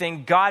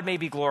everything God may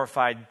be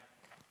glorified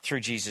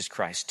through Jesus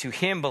Christ. To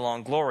him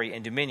belong glory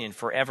and dominion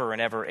forever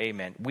and ever.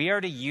 Amen. We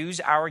are to use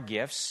our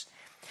gifts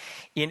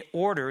in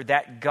order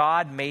that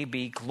God may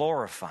be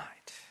glorified.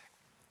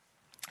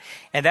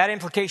 And that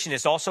implication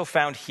is also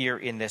found here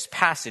in this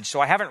passage. So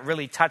I haven't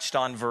really touched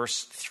on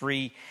verse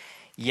 3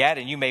 yet,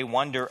 and you may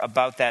wonder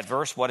about that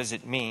verse. What does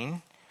it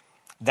mean?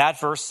 That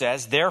verse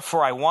says,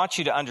 therefore I want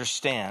you to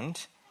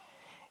understand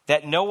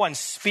that no one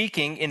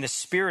speaking in the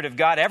Spirit of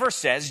God ever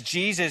says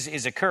Jesus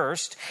is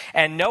accursed,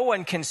 and no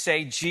one can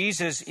say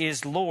Jesus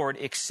is Lord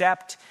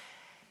except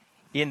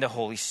in the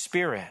Holy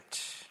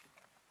Spirit.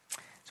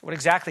 So what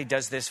exactly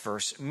does this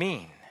verse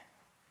mean?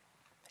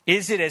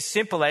 Is it as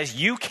simple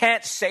as you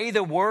can't say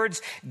the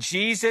words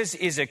Jesus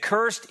is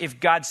accursed if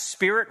God's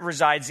Spirit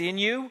resides in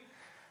you?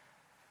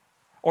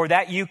 Or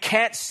that you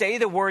can't say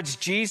the words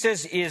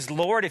Jesus is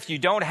Lord if you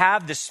don't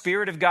have the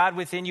Spirit of God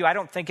within you? I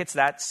don't think it's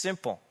that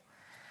simple.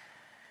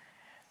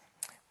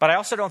 But I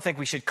also don't think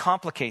we should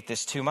complicate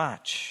this too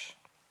much.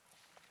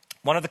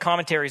 One of the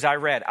commentaries I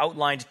read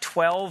outlined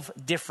 12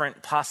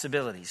 different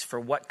possibilities for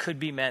what could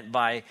be meant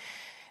by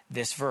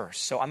this verse.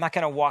 So I'm not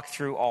going to walk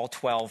through all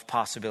 12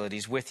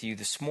 possibilities with you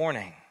this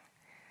morning.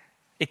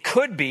 It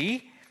could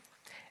be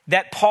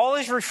that Paul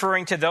is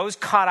referring to those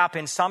caught up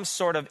in some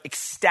sort of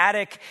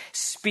ecstatic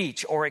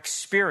speech or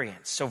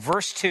experience. So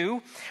verse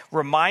 2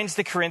 reminds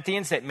the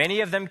Corinthians that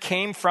many of them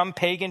came from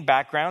pagan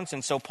backgrounds.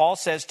 And so Paul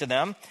says to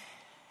them,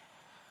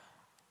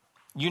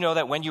 you know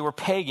that when you were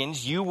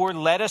pagans, you were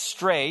led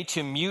astray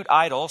to mute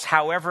idols,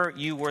 however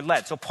you were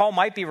led. So Paul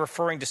might be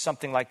referring to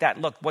something like that.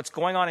 Look, what's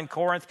going on in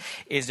Corinth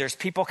is there's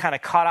people kind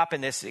of caught up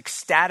in this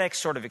ecstatic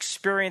sort of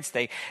experience.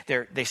 They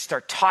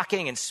start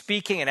talking and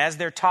speaking, and as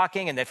they're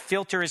talking and that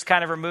filter is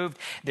kind of removed,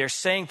 they're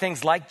saying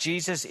things like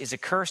Jesus is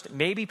accursed.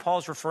 Maybe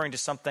Paul's referring to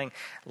something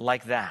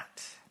like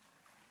that.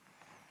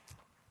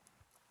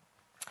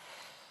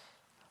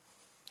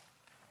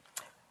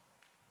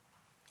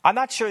 I'm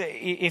not sure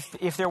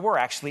if there were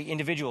actually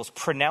individuals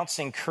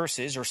pronouncing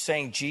curses or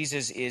saying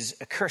Jesus is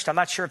accursed. I'm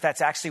not sure if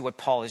that's actually what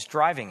Paul is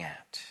driving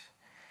at.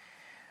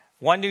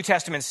 One New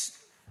Testament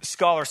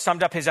scholar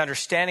summed up his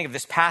understanding of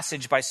this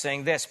passage by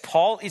saying this: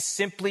 Paul is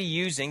simply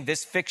using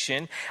this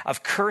fiction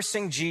of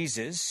cursing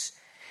Jesus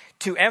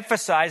to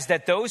emphasize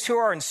that those who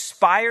are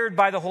inspired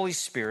by the Holy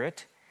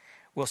Spirit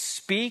will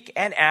speak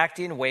and act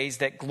in ways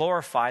that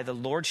glorify the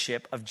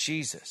lordship of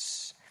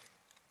Jesus.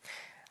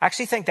 I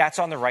actually think that's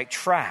on the right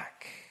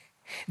track.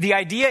 The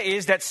idea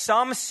is that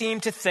some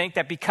seem to think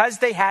that because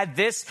they had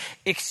this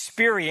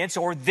experience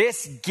or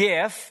this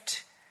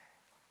gift,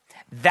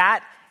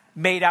 that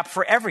made up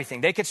for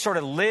everything. They could sort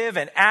of live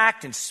and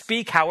act and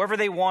speak however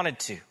they wanted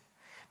to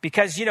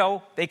because,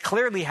 they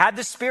clearly had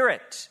the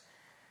Spirit.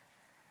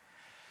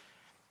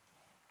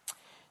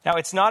 Now,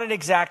 it's not an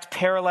exact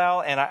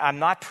parallel, and I'm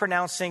not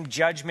pronouncing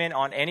judgment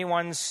on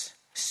anyone's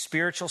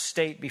spiritual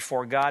state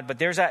before God, but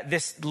there's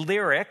this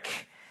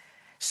lyric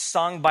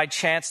sung by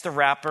Chance the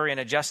Rapper in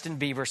a Justin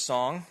Bieber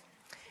song.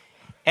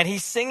 And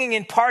he's singing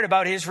in part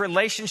about his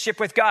relationship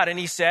with God. And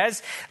he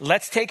says,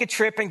 let's take a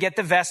trip and get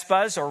the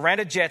Vespas or rent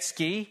a jet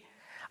ski.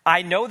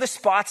 I know the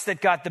spots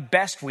that got the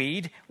best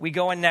weed. We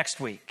go in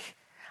next week.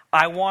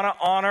 I want to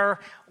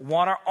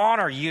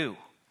honor you.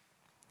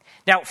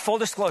 Now, full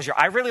disclosure,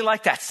 I really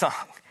like that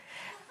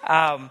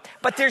song.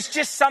 But there's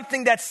just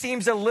something that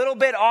seems a little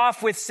bit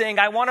off with saying,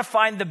 I want to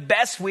find the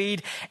best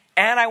weed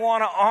and I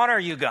want to honor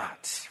you, God,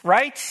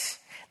 right?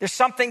 There's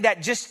something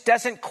that just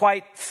doesn't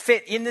quite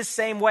fit in the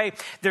same way.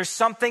 There's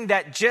something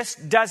that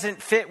just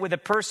doesn't fit with a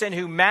person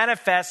who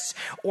manifests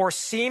or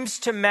seems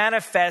to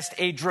manifest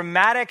a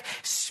dramatic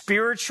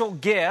spiritual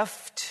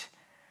gift,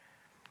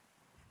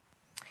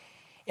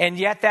 and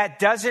yet that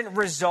doesn't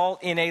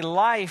result in a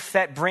life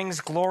that brings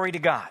glory to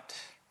God.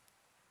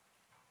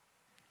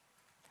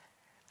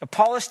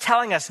 Paul is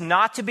telling us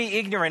not to be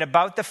ignorant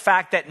about the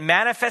fact that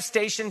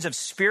manifestations of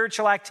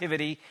spiritual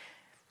activity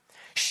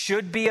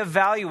should be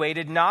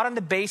evaluated not on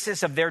the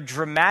basis of their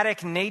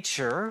dramatic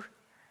nature,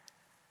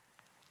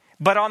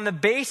 but on the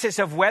basis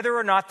of whether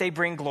or not they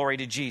bring glory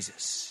to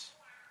Jesus.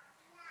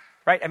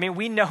 Right? I mean,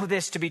 we know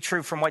this to be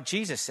true from what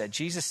Jesus said.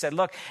 Jesus said,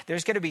 look,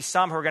 there's going to be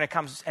some who are going to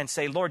come and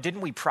say, Lord,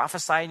 didn't we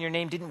prophesy in your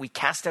name? Didn't we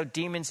cast out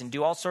demons and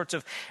do all sorts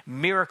of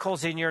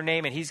miracles in your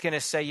name? And he's going to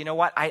say, you know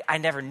what? I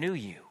never knew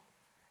you.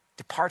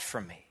 Depart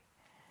from me.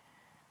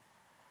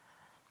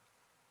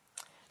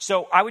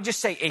 So I would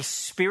just say a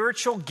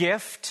spiritual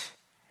gift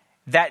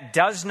that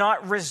does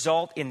not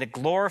result in the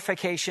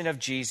glorification of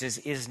Jesus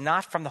is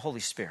not from the Holy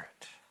Spirit.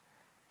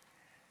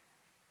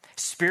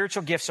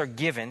 Spiritual gifts are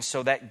given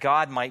so that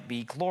God might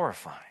be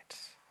glorified.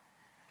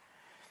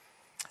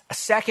 A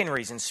second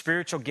reason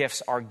spiritual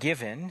gifts are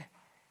given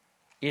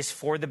is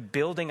for the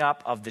building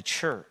up of the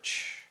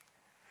church.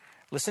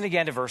 Listen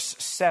again to verse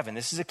 7.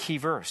 This is a key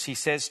verse. He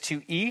says,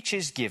 to each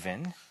is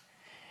given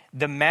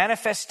the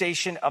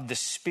manifestation of the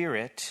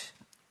Spirit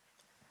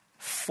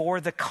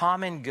for the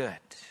common good.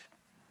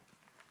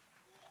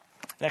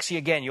 And actually,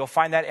 again, you'll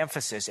find that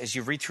emphasis as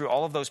you read through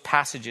all of those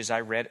passages I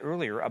read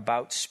earlier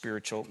about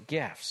spiritual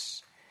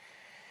gifts.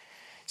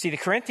 See, the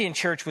Corinthian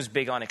church was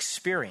big on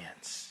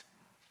experience.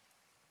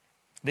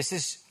 This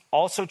is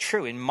also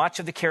true in much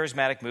of the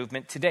charismatic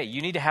movement today.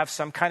 You need to have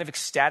some kind of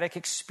ecstatic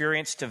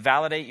experience to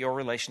validate your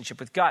relationship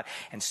with God.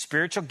 And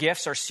spiritual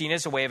gifts are seen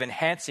as a way of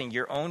enhancing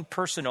your own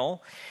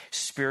personal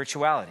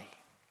spirituality.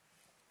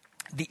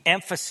 The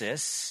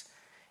emphasis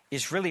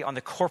is really on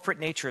the corporate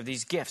nature of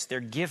these gifts. They're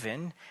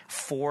given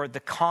for the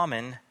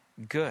common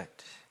good.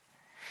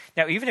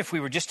 Now, even if we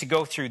were just to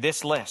go through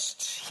this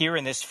list here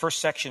in this first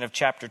section of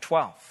chapter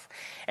 12,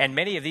 and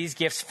many of these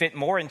gifts fit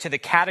more into the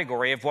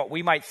category of what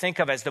we might think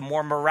of as the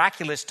more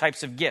miraculous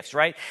types of gifts,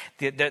 right?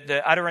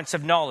 The utterance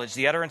of knowledge,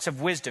 the utterance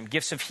of wisdom,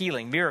 gifts of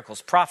healing,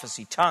 miracles,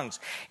 prophecy, tongues,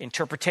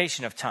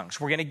 interpretation of tongues.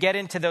 We're going to get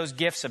into those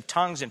gifts of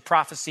tongues and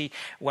prophecy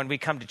when we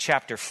come to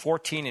chapter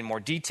 14 in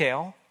more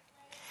detail.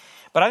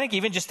 But I think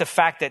even just the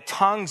fact that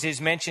tongues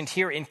is mentioned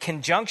here in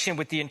conjunction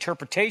with the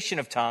interpretation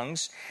of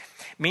tongues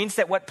means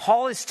that what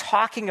Paul is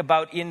talking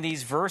about in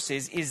these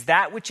verses is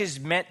that which is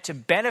meant to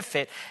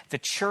benefit the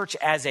church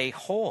as a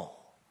whole.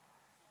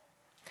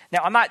 Now,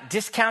 I'm not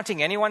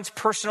discounting anyone's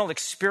personal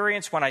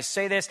experience when I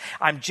say this.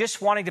 I'm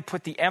just wanting to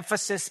put the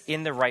emphasis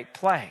in the right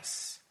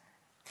place.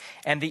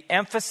 And the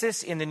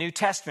emphasis in the New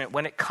Testament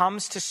when it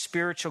comes to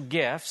spiritual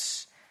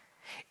gifts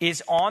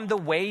is on the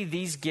way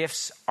these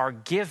gifts are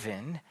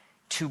given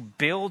to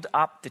build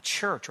up the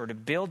church or to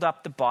build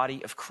up the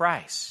body of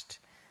Christ.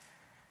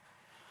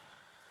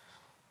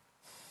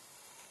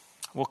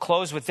 We'll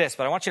close with this,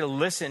 but I want you to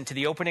listen to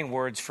the opening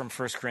words from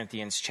 1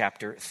 Corinthians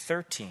chapter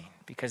 13,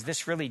 because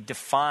this really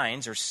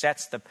defines or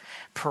sets the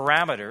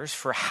parameters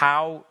for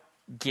how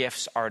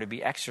gifts are to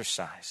be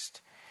exercised.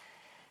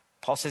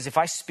 Paul says, if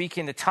I speak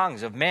in the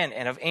tongues of men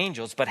and of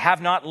angels, but have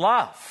not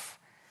love,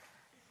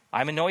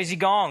 I'm a noisy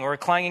gong or a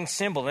clanging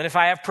cymbal. And if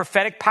I have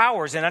prophetic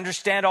powers and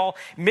understand all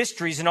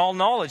mysteries and all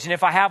knowledge, and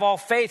if I have all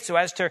faith so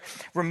as to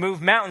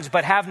remove mountains,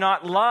 but have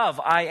not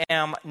love, I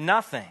am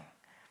nothing.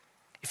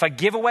 If I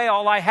give away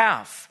all I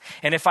have,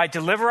 and if I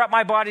deliver up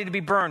my body to be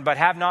burned, but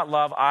have not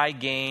love, I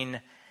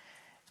gain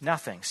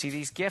nothing. See,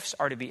 these gifts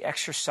are to be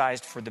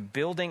exercised for the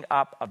building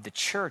up of the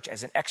church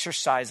as an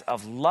exercise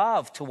of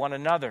love to one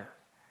another,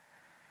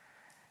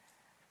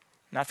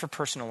 not for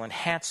personal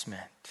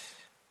enhancement.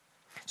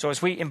 So as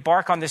we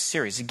embark on this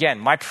series, again,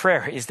 my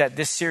prayer is that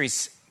this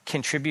series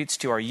contributes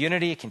to our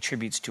unity,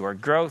 contributes to our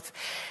growth.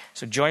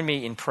 So join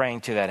me in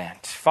praying to that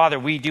end. Father,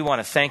 we do want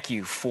to thank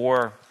you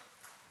for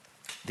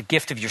the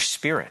gift of your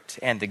Spirit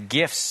and the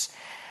gifts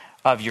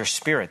of your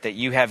Spirit that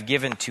you have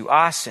given to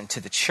us and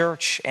to the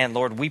church. And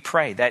Lord, we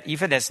pray that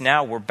even as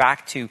now we're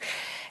back to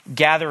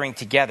gathering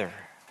together,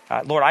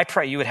 Lord, I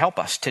pray you would help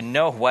us to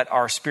know what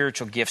our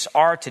spiritual gifts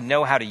are, to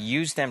know how to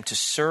use them to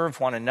serve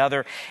one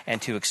another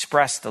and to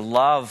express the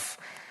love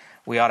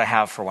we ought to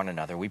have for one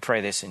another. We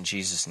pray this in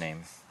Jesus'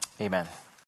 name. Amen.